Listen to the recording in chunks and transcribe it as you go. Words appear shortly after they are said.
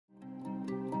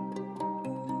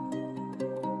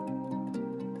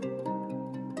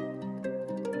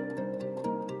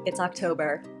It's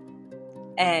October,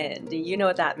 and you know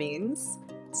what that means.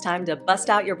 It's time to bust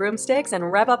out your broomsticks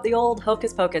and rev up the old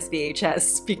Hocus Pocus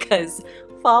VHS because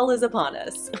fall is upon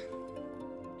us.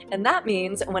 And that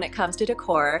means when it comes to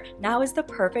decor, now is the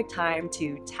perfect time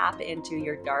to tap into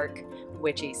your dark,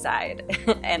 witchy side.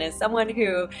 And as someone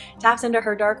who taps into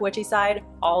her dark, witchy side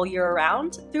all year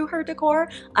round through her decor,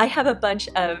 I have a bunch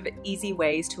of easy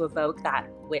ways to evoke that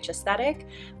witch aesthetic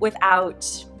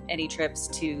without any trips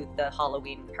to the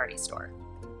Halloween party store.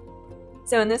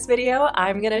 So in this video,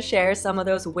 I'm going to share some of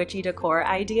those witchy decor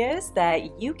ideas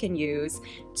that you can use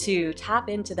to tap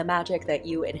into the magic that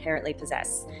you inherently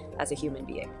possess as a human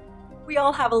being. We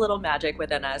all have a little magic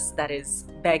within us that is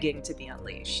begging to be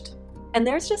unleashed. And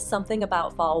there's just something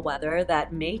about fall weather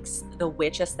that makes the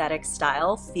witch aesthetic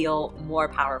style feel more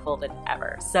powerful than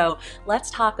ever. So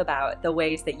let's talk about the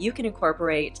ways that you can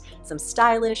incorporate some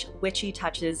stylish, witchy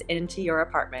touches into your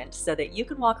apartment so that you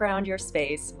can walk around your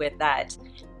space with that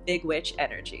big witch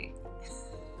energy.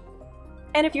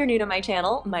 And if you're new to my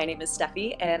channel, my name is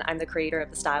Steffi, and I'm the creator of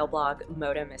the style blog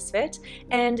Moda Misfit,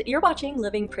 and you're watching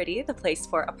Living Pretty, the place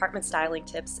for apartment styling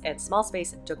tips and small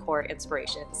space decor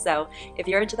inspiration. So if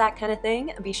you're into that kind of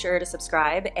thing, be sure to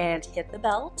subscribe and hit the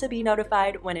bell to be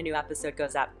notified when a new episode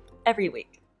goes up every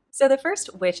week. So the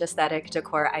first witch aesthetic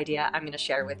decor idea I'm going to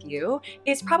share with you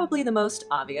is probably the most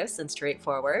obvious and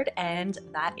straightforward, and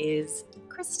that is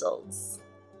crystals.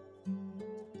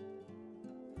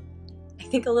 I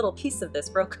think a little piece of this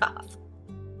broke off.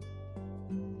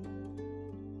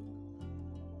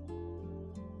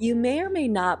 You may or may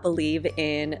not believe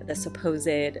in the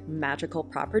supposed magical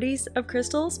properties of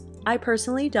crystals. I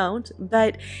personally don't,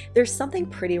 but there's something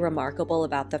pretty remarkable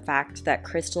about the fact that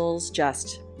crystals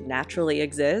just naturally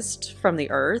exist from the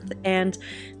earth, and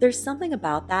there's something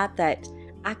about that that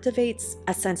activates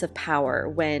a sense of power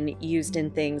when used in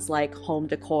things like home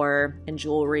decor and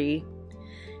jewelry.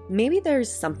 Maybe there's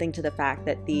something to the fact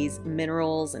that these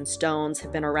minerals and stones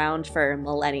have been around for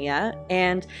millennia,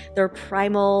 and their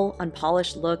primal,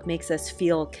 unpolished look makes us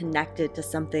feel connected to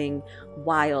something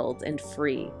wild and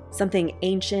free, something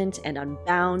ancient and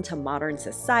unbound to modern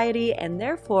society, and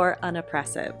therefore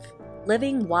unoppressive.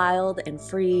 Living wild and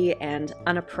free and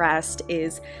unoppressed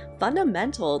is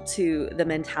fundamental to the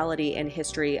mentality and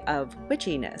history of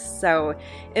witchiness, so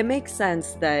it makes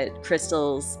sense that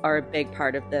crystals are a big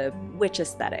part of the witch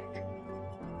aesthetic.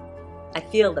 I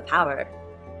feel the power.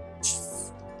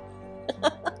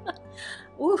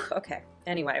 Ooh, okay.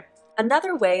 Anyway.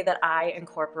 Another way that I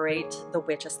incorporate the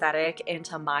witch aesthetic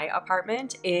into my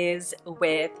apartment is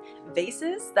with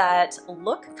vases that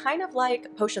look kind of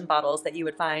like potion bottles that you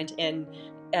would find in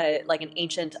like an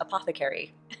ancient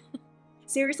apothecary.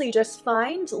 Seriously, just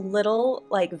find little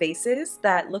like vases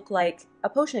that look like a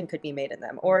potion could be made in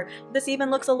them, or this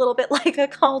even looks a little bit like a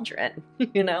cauldron,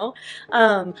 you know?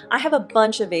 I have a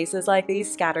bunch of vases like these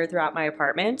scattered throughout my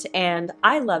apartment, and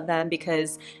I love them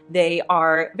because they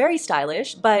are very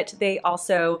stylish, but they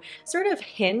also sort of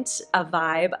hint a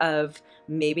vibe of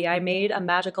maybe I made a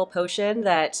magical potion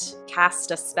that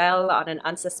cast a spell on an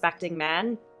unsuspecting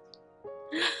man,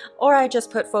 or I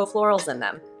just put faux florals in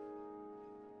them.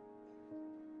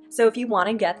 So if you want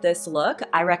to get this look,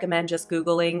 I recommend just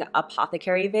Googling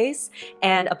apothecary vase,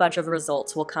 and a bunch of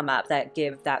results will come up that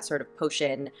give that sort of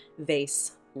potion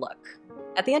vase look.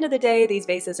 At the end of the day, these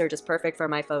vases are just perfect for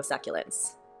my faux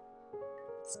succulents.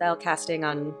 Spell casting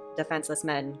on defenseless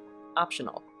men,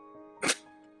 optional.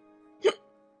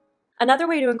 Another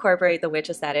way to incorporate the witch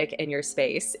aesthetic in your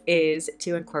space is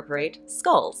to incorporate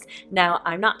skulls. Now,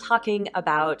 I'm not talking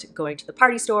about going to the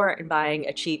party store and buying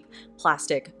a cheap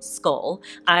plastic skull.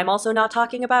 I'm also not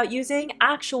talking about using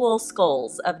actual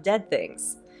skulls of dead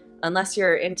things. Unless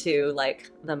you're into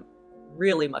like the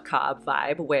really macabre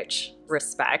vibe, which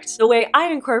respect. The way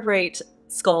I incorporate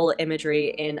skull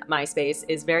imagery in my space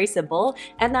is very simple,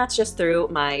 and that's just through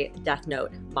my Death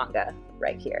Note manga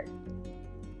right here.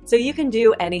 So you can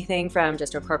do anything from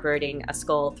just incorporating a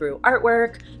skull through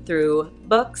artwork, through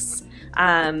books.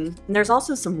 There's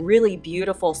also some really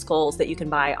beautiful skulls that you can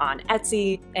buy on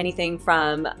Etsy, anything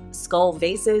from skull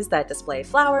vases that display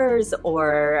flowers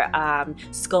or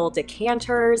skull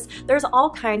decanters. There's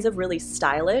all kinds of really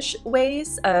stylish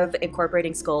ways of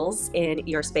incorporating skulls in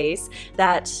your space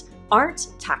that aren't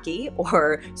tacky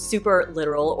or super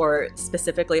literal or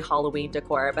specifically Halloween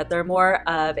decor, but they're more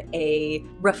of a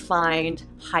refined,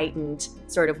 heightened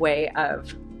sort of way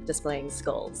of displaying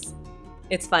skulls.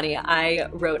 It's funny, I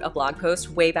wrote a blog post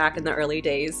way back in the early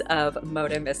days of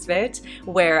Moda Misfit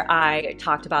where I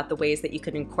talked about the ways that you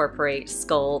can incorporate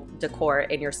skull decor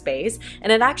in your space.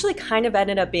 And it actually kind of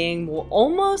ended up being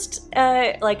almost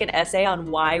like an essay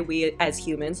on why we as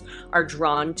humans are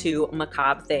drawn to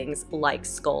macabre things like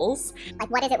skulls. Like,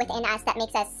 what is it within us that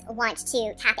makes us want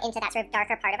to tap into that sort of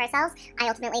darker part of ourselves? I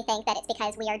ultimately think that it's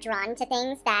because we are drawn to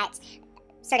things that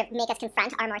sort of make us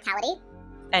confront our mortality.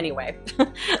 Anyway,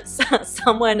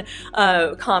 someone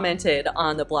commented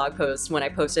on the blog post when I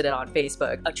posted it on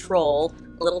Facebook.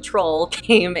 A little troll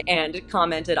came and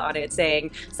commented on it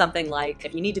saying something like,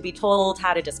 if you need to be told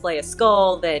how to display a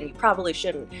skull, then you probably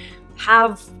shouldn't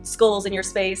have skulls in your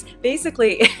space.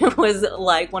 Basically, it was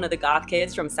like one of the goth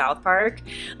kids from South Park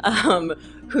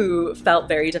who felt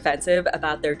very defensive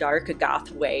about their dark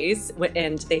goth ways,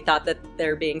 and they thought that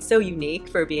they're being so unique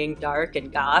for being dark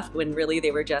and goth when really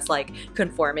they were just like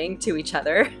conforming to each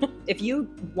other. If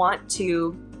you want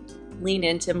to lean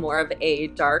into more of a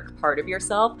dark part of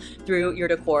yourself through your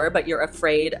decor, but you're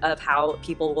afraid of how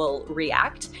people will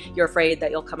react. You're afraid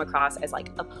that you'll come across as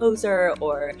like a poser,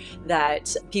 or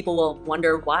that people will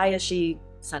wonder, why is she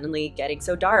suddenly getting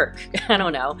so dark? I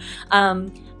don't know.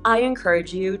 I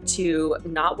encourage you to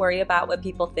not worry about what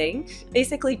people think.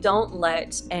 Basically, don't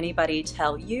let anybody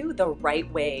tell you the right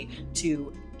way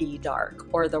to be dark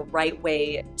or the right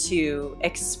way to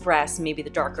express maybe the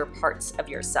darker parts of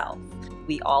yourself.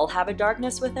 We all have a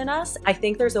darkness within us. I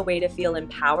think there's a way to feel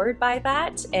empowered by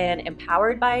that and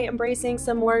empowered by embracing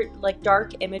some more like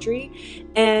dark imagery,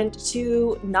 and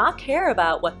to not care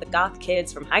about what the goth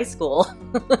kids from high school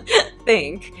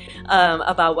think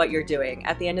about what you're doing.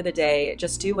 At the end of the day,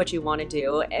 just do what you want to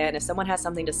do. And if someone has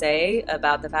something to say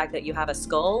about the fact that you have a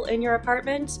skull in your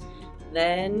apartment,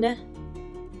 then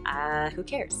who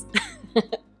cares?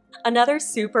 Another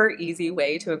super easy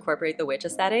way to incorporate the witch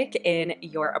aesthetic in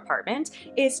your apartment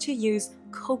is to use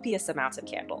copious amounts of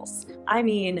candles. I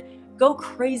mean, go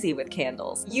crazy with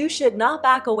candles. You should not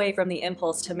back away from the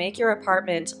impulse to make your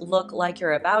apartment look like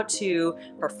you're about to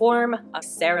perform a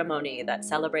ceremony that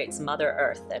celebrates Mother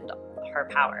Earth and her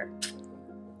power.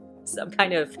 Some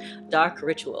kind of dark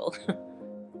ritual.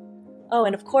 Oh,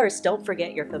 and of course, don't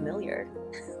forget your familiar.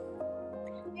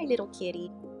 My little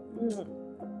kitty.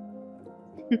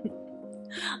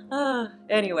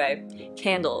 Anyway,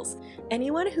 candles.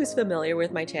 Anyone who's familiar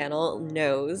with my channel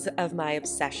knows of my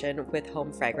obsession with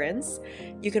home fragrance.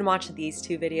 You can watch these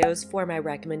two videos for my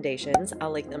recommendations.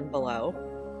 I'll link them below.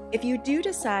 If you do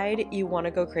decide you want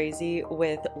to go crazy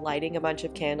with lighting a bunch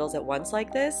of candles at once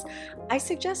like this, I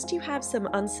suggest you have some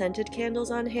unscented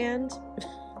candles on hand.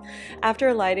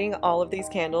 After lighting all of these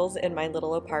candles in my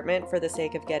little apartment for the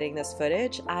sake of getting this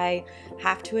footage, I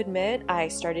have to admit I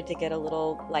started to get a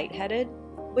little lightheaded,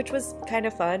 which was kind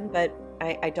of fun, but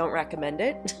I don't recommend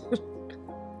it.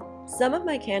 Some of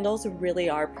my candles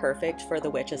really are perfect for the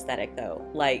witch aesthetic though.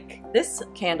 Like, this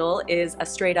candle is a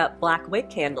straight up black wick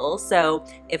candle, so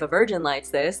if a virgin lights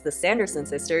this, the Sanderson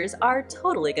sisters are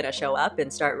totally gonna show up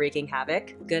and start wreaking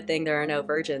havoc. Good thing there are no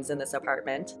virgins in this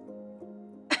apartment.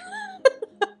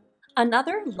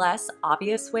 Another less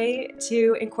obvious way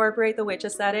to incorporate the witch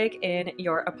aesthetic in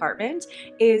your apartment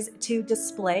is to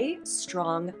display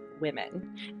strong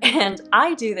women. And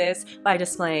I do this by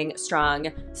displaying strong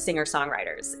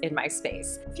singer-songwriters in my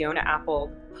space. Fiona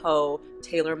Apple, Poe,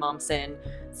 Taylor Momsen,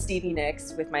 Stevie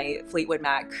Nicks with my Fleetwood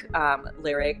Mac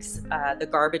lyrics, the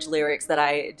garbage lyrics that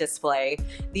I display.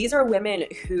 These are women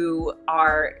who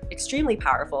are extremely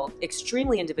powerful,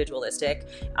 extremely individualistic,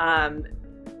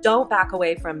 don't back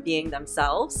away from being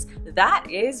themselves. That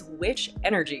is witch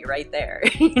energy right there.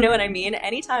 You know what I mean?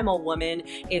 Anytime a woman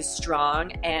is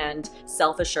strong and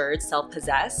self-assured,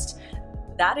 self-possessed,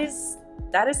 that is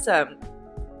some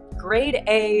grade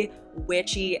A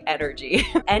witchy energy.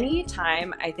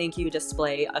 Anytime I think you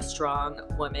display a strong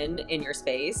woman in your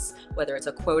space, whether it's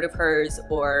a quote of hers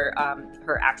or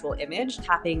her actual image,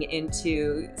 tapping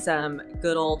into some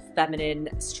good old feminine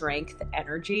strength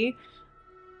energy,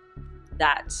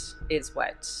 that is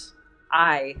what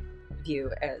I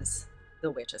view as the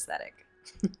witch aesthetic.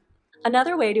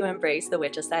 Another way to embrace the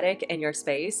witch aesthetic in your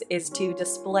space is to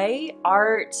display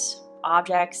art,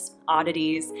 objects,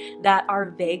 oddities that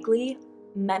are vaguely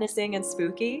menacing and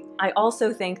spooky. I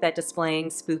also think that displaying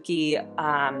spooky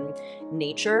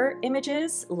nature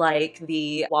images, like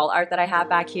the wall art that I have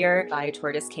back here by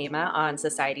Tortoise Kema on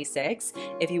Society 6,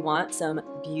 if you want some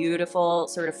beautiful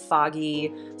sort of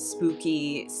foggy,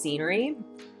 spooky scenery,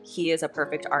 he is a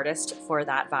perfect artist for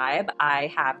that vibe. I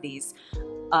have these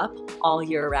up all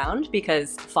year round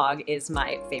because fog is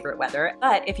my favorite weather.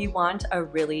 But if you want a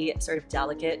really sort of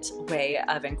delicate way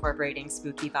of incorporating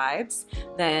spooky vibes,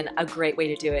 then a great way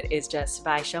to do it is just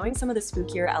by showing some of the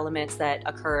spookier elements that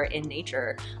occur in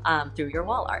nature through your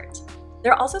wall art.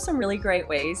 There are also some really great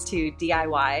ways to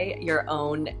DIY your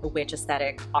own witch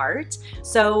aesthetic art.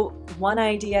 So one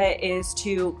idea is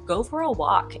to go for a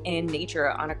walk in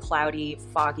nature on a cloudy,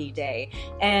 foggy day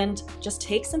and just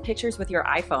take some pictures with your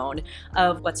iPhone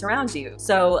of what surrounds you.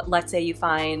 So let's say you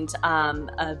find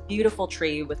a beautiful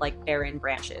tree with like barren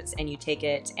branches and you take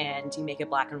it and you make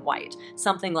it black and white,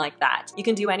 something like that. You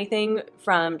can do anything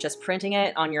from just printing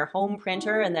it on your home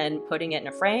printer and then putting it in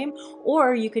a frame,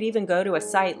 or you could even go to a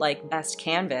site like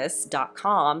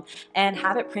bestcanvas.com and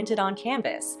have it printed on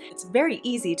canvas. It's very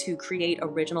easy to create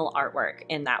original artwork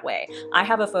in that way. I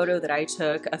have a photo that I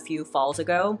took a few falls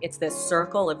ago. It's this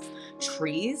circle of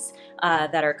trees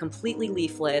that are completely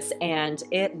leafless, and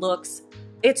it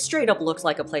straight up looks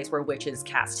like a place where witches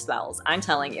cast spells. I'm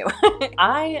telling you.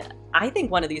 I think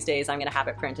one of these days I'm gonna have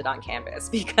it printed on canvas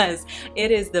because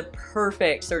it is the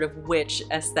perfect sort of witch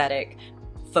aesthetic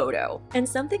photo. And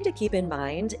something to keep in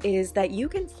mind is that you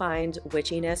can find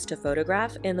witchiness to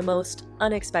photograph in the most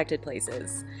unexpected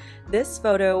places. This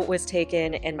photo was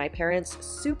taken in my parents'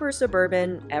 super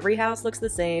suburban, every house looks the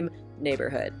same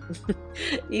neighborhood.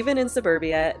 Even in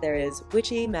suburbia, there is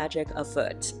witchy magic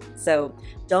afoot. So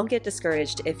don't get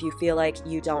discouraged if you feel like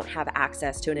you don't have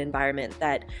access to an environment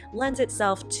that lends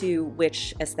itself to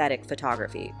witch aesthetic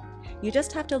photography. You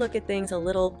just have to look at things a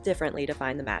little differently to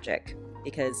find the magic,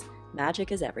 because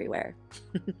magic is everywhere.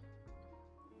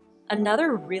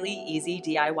 Another really easy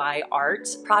DIY art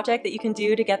project that you can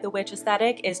do to get the witch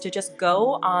aesthetic is to just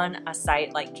go on a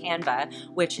site like Canva,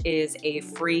 which is a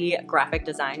free graphic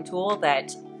design tool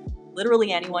that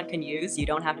literally anyone can use. You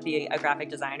don't have to be a graphic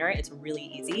designer. It's really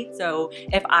easy. So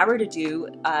if I were to do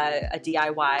a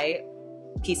DIY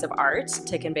piece of art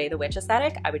to convey the witch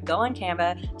aesthetic, I would go on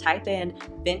Canva, type in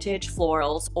vintage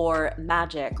florals or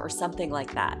magic or something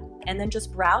like that, and then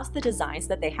just browse the designs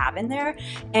that they have in there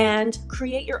and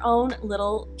create your own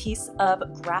little piece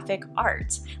of graphic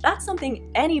art. That's something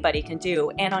anybody can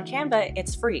do, and on Canva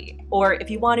it's free. Or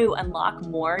if you want to unlock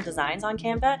more designs on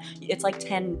Canva, it's like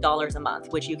 $10 a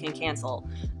month, which you can cancel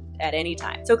at any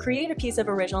time. So create a piece of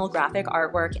original graphic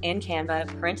artwork in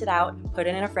Canva, print it out, put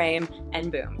it in a frame,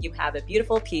 and boom, you have a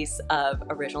beautiful piece of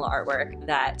original artwork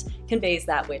that conveys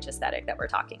that witch aesthetic that we're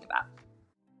talking about.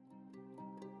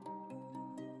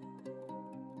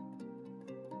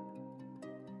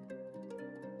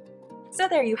 So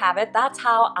there you have it. That's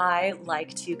how I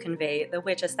like to convey the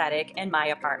witch aesthetic in my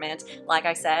apartment. Like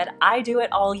I said, I do it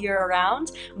all year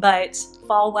around, but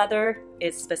fall weather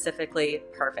is specifically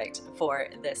perfect for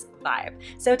this vibe.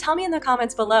 So tell me in the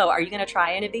comments below, are you gonna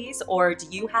try any of these, or do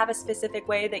you have a specific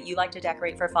way that you like to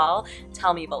decorate for fall?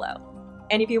 Tell me below.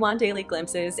 And if you want daily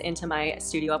glimpses into my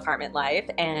studio apartment life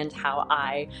and how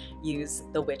I use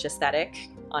the witch aesthetic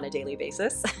on a daily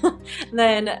basis,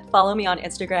 then follow me on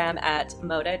Instagram at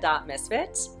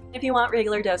moda.misfit. If you want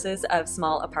regular doses of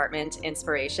small apartment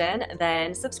inspiration,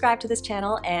 then subscribe to this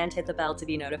channel and hit the bell to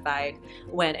be notified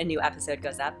when a new episode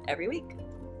goes up every week.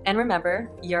 And remember,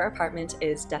 your apartment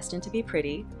is destined to be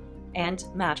pretty and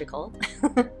magical,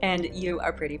 and you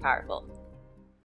are pretty powerful.